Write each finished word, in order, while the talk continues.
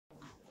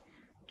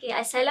Okay,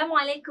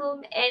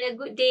 Assalamualaikum and a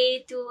good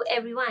day to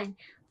everyone.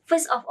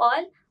 First of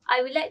all,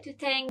 I would like to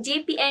thank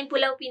JPN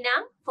Pulau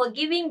Pinang for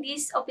giving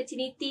this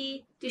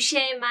opportunity to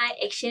share my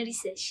action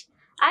research.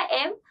 I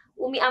am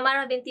Ummi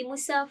Amarah binti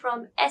Musa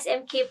from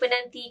SMK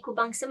Penanti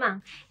Kubang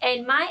Semang,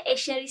 and my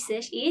action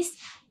research is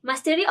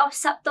Mastery of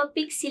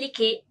Subtopic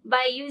Silicate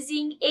by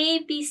using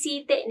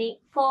APC technique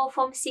for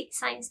Form 6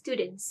 Science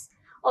students.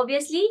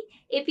 Obviously,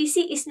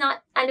 APC is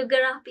not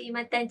Anugerah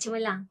Perkhidmatan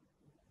Cemerlang.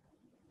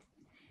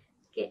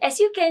 Okay,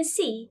 as you can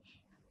see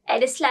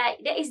at the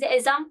slide, that is the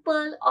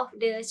example of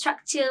the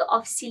structure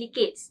of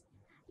silicates.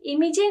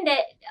 Imagine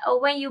that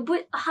when you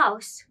build a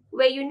house,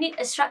 where you need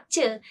a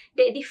structure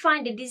that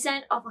defines the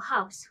design of a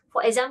house.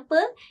 For example,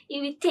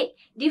 it will take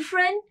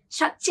different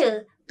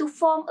structure to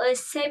form a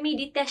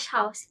semi-detached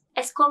house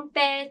as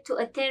compared to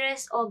a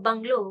terrace or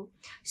bungalow.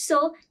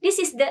 So, this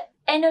is the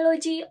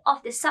analogy of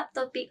the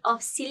subtopic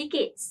of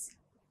silicates.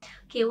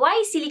 Okay,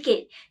 why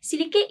silicate?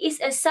 Silicate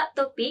is a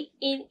subtopic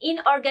in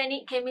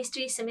Inorganic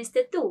Chemistry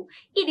Semester 2.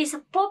 It is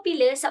a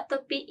popular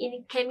subtopic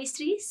in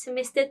Chemistry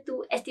Semester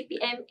 2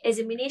 STPM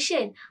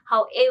examination.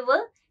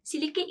 However,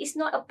 silicate is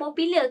not a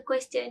popular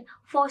question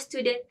for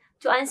students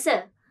to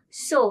answer.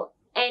 So,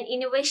 an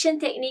innovation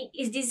technique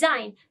is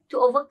designed to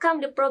overcome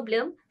the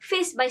problem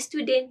faced by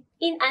students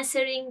in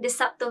answering the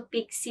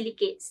subtopic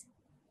silicates.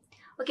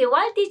 Okay,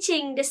 while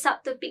teaching the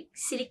subtopic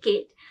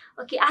silicate,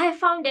 I have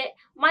found that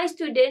my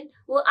students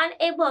were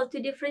unable to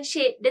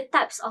differentiate the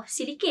types of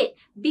silicate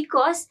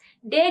because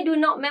they do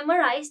not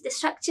memorize the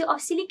structure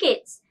of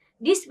silicates.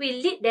 This will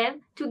lead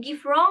them to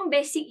give wrong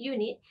basic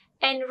unit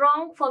and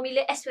wrong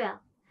formula as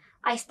well.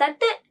 I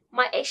started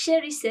my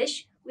action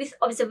research with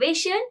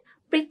observation,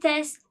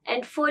 pretest,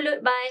 and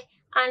followed by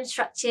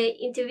unstructured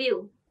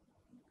interview.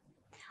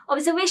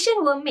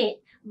 Observations were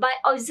made by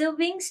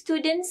observing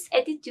students'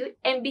 attitude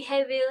and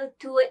behavior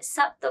towards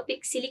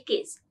subtopic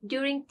silicates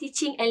during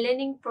teaching and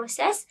learning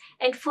process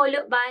and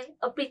followed by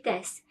a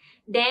pretest.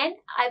 Then,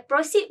 I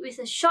proceed with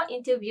a short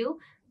interview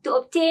to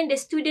obtain the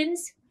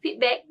students'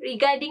 feedback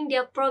regarding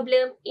their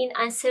problem in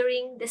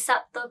answering the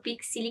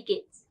subtopic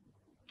silicates.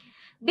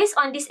 Based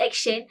on this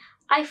action,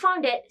 I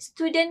found that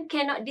students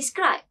cannot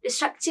describe the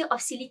structure of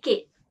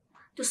silicate.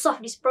 To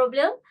solve this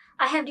problem,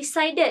 I have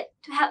decided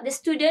to help the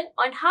student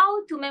on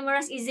how to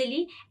memorize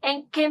easily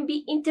and can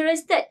be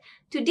interested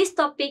to this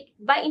topic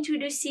by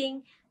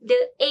introducing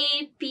the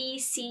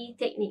APC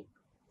technique.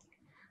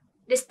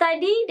 The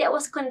study that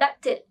was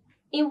conducted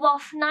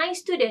involved 9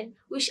 students,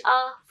 which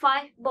are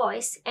 5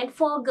 boys and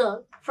 4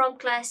 girls from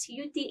class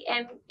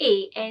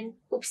UTM-A and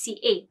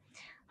UPSI-A.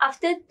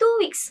 After 2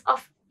 weeks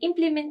of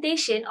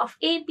implementation of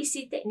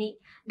APC technique,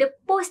 the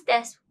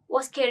post-test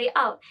was carried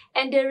out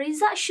and the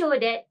results show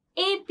that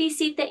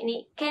APC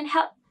technique can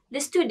help the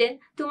student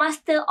to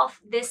master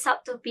of the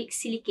subtopic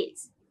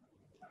silicates.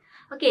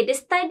 Okay, the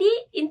study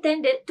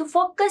intended to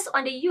focus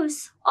on the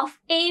use of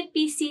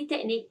APC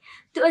technique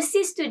to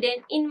assist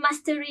students in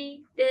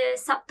mastering the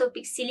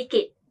subtopic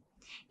silicate.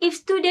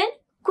 If students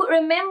could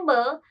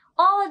remember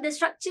all the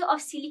structure of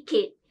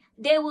silicate,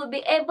 they will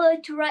be able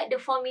to write the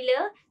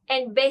formula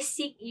and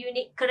basic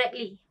unit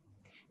correctly.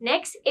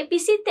 Next,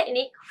 APC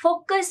technique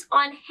focus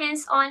on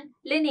hands-on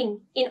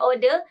learning in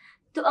order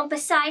to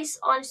emphasize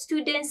on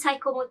students'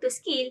 psychomotor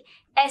skill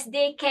as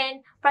they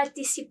can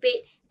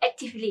participate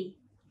actively.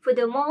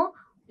 Furthermore,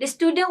 the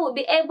student will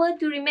be able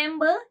to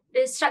remember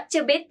the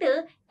structure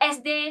better as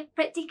they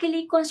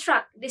practically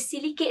construct the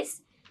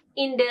silicates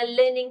in the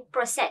learning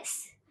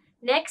process.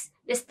 Next,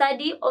 the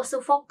study also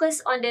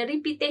focused on the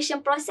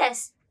repetition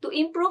process to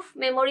improve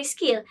memory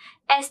skill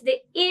as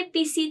the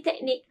APC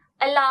technique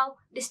allow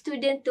the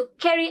student to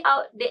carry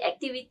out the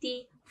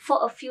activity for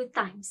a few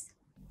times.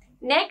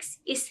 Next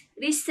is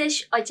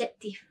research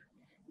objective.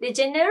 The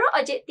general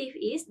objective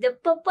is the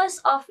purpose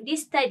of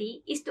this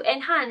study is to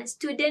enhance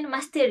student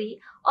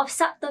mastery of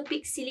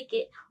subtopic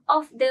silicate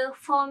of the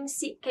Form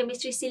 6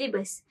 chemistry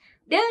syllabus.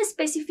 The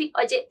specific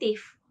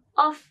objective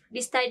of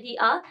the study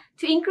are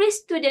to increase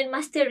student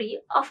mastery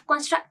of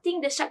constructing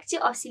the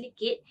structure of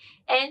silicate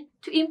and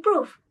to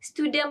improve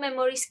student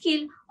memory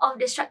skill of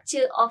the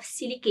structure of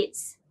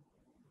silicates.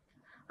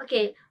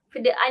 Okay,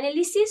 for the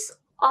analysis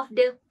of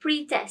the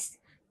pretest,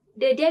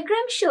 the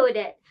diagram show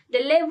that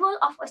the level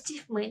of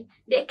achievement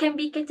that can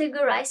be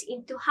categorized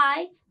into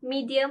high,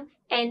 medium,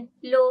 and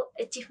low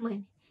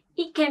achievement.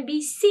 It can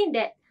be seen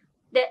that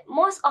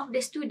most of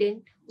the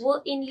students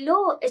were in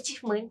low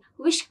achievement,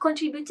 which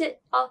contributed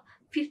of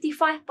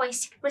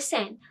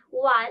 55.6%,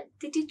 while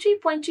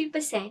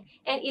 33.3%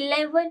 and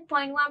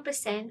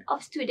 11.1%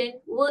 of students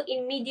were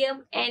in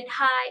medium and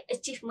high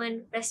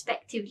achievement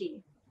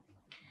respectively.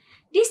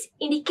 This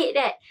indicates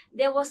that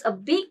there was a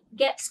big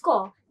gap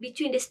score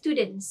between the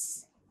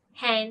students.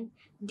 Hence,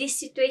 this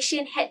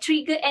situation had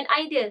triggered an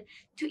idea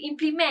to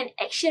implement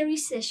action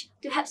research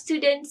to help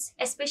students,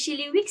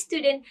 especially weak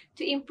students,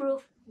 to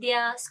improve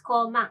their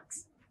score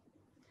marks.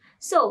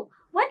 So,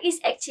 what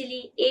is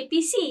actually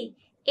APC?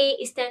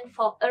 A is stand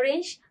for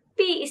arrange,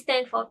 P is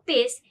stand for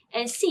paste,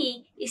 and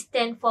C is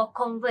stand for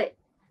convert.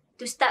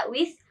 To start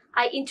with,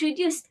 I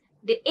introduced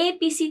the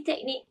APC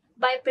technique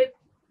by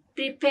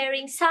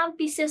preparing some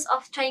pieces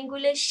of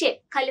triangular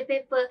shaped color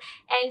paper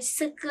and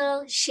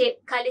circle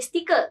shaped color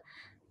sticker.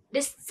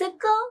 The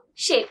circle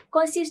shape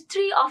consists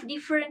 3 of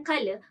different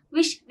color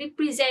which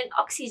represent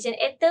oxygen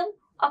atom,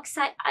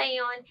 oxide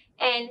ion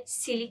and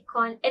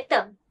silicon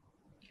atom.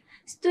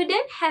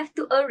 Students have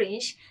to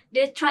arrange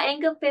the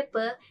triangle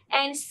paper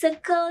and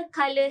circle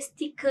color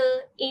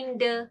sticker in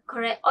the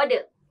correct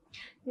order.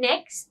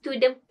 Next,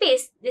 students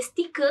paste the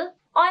sticker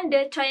on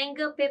the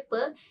triangle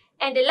paper,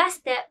 and the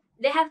last step,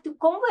 they have to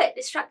convert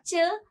the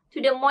structure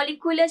to the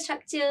molecular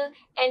structure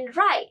and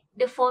write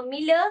the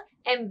formula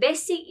and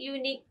basic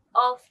unit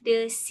of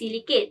the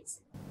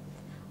silicates.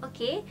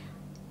 Okay,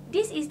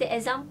 this is the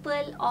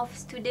example of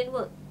student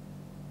work.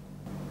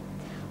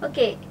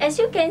 Okay, as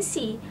you can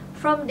see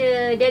from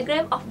the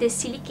diagram of the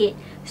silicate,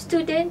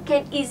 student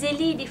can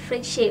easily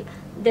differentiate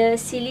the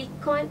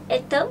silicon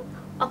atom,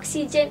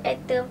 oxygen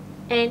atom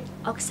and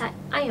oxide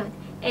ion,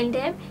 and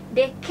then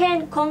they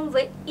can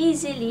convert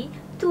easily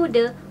to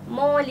the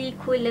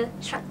molecular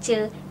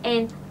structure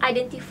and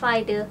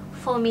identify the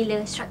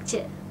formula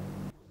structure.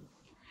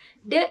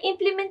 The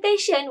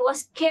implementation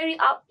was carried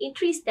out in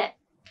 3 steps.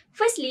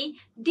 Firstly,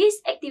 this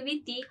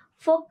activity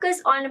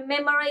focused on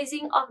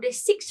memorizing of the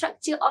 6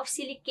 structure of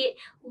silicate,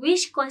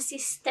 which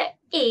consists step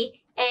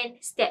A and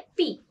step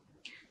P.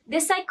 The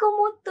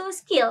psychomotor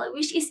skill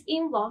which is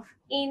involved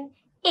in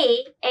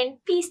A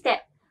and P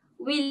step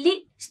will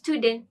lead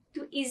students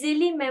to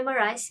easily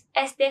memorize,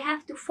 as they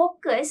have to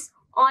focus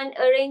on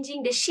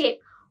arranging the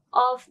shape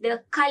of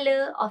the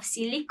color of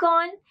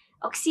silicon,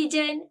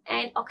 oxygen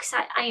and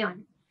oxide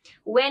ion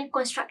when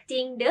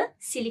constructing the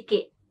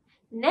silicate.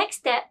 Next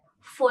step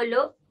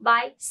followed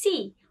by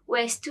C,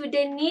 where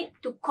students need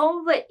to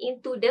convert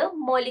into the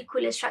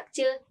molecular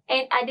structure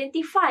and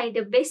identify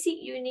the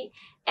basic unit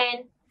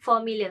and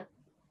formula.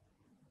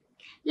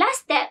 Last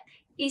step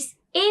is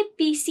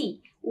APC,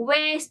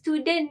 where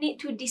students need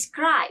to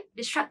describe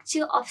the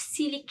structure of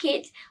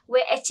silicates,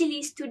 where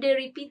actually students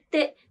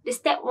repeated the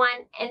step 1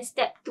 and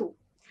step 2.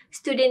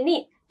 Students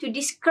need to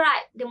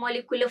describe the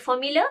molecular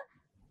formula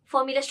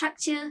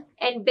structure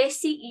and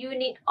basic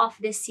unit of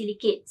the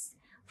silicates.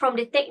 From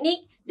the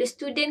technique, the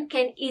student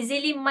can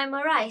easily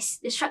memorize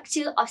the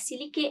structure of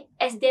silicate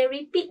as they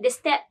repeat the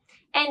step,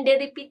 and the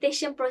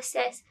repetition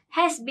process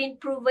has been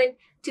proven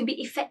to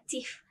be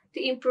effective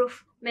to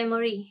improve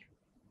memory.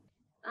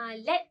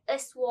 Let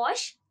us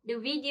watch the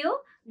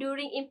video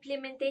during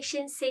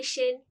implementation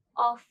session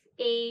of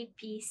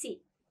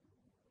APC.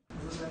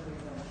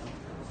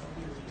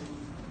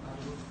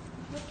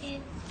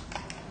 Okay.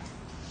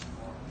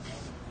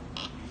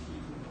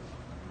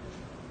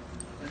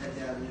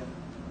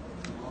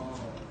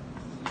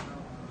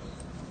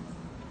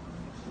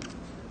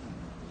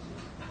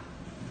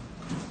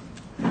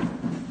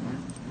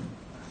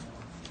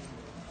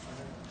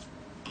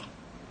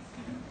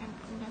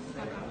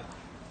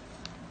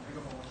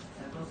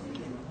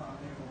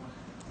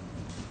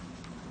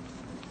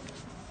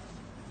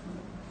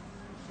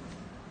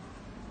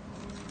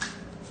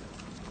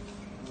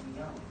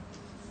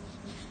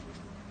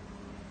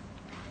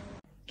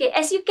 Okay,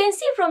 as you can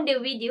see from the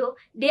video,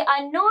 there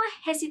are no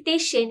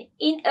hesitation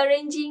in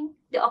arranging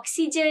the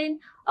oxygen,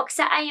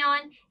 oxide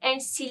ion,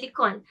 and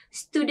silicon.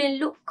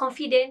 Students look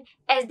confident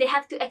as they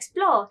have to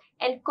explore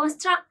and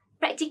construct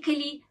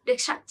practically the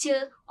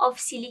structure of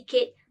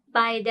silicate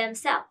by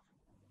themselves.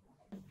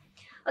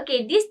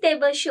 Okay, this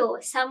table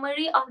shows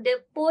summary of the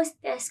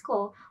post-test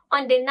score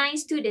on the 9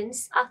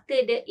 students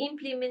after the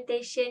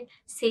implementation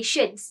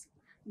sessions.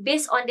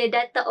 Based on the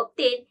data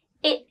obtained,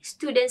 8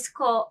 students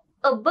score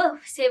above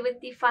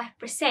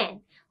 75%,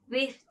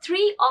 with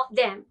 3 of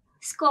them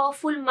score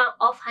full mark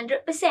of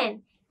 100%.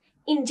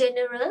 In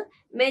general,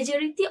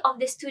 majority of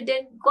the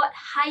students got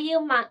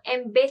higher mark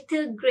and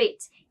better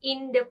grades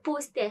in the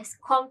post-test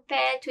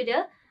compared to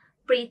the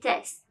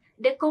pre-test.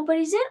 The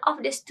comparison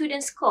of the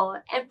student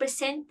score and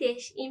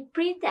percentage in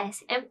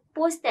pre-test and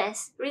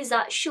post-test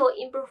results show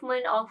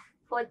improvement of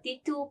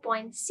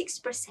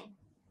 42.6%.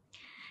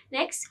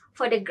 Next,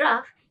 for the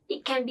graph,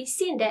 it can be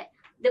seen that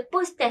the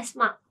post-test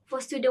mark for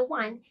student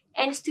 1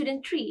 and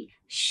student 3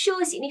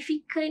 show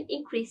significant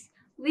increase,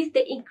 with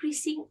the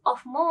increasing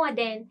of more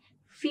than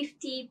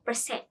 50%.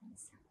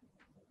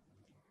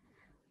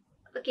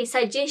 Okay,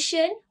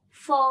 suggestion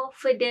for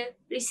further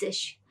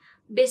research.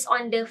 Based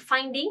on the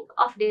finding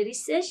of the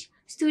research,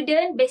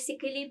 students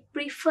basically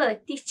prefer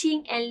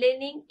teaching and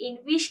learning in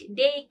which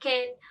they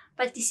can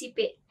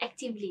participate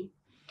actively.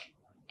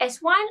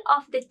 As one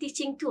of the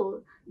teaching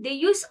tools, the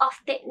use of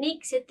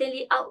technique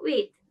certainly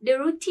outweighed the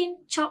routine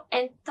chalk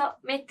and talk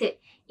method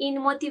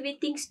in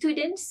motivating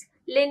students'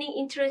 learning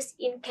interest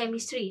in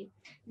chemistry.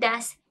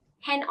 Thus,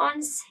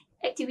 hand-on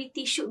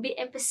activity should be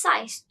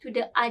emphasized to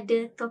the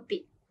other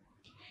topic.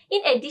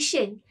 In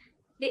addition,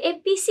 the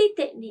APC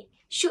technique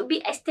should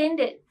be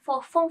extended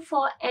for Form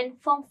 4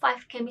 and Form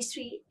 5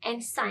 chemistry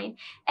and science,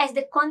 as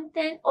the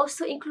content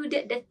also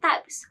included the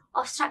types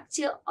of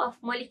structure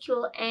of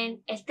molecule and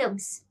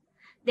atoms.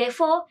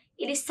 Therefore,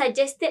 it is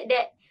suggested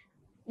that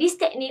This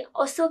technique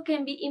also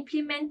can be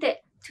implemented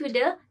to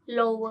the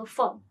lower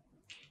form.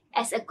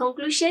 As a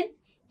conclusion,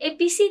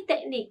 APC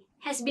technique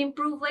has been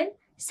proven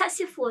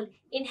successful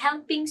in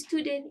helping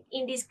students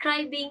in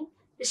describing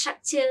the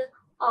structure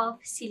of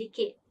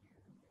silicate.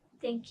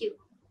 Thank you.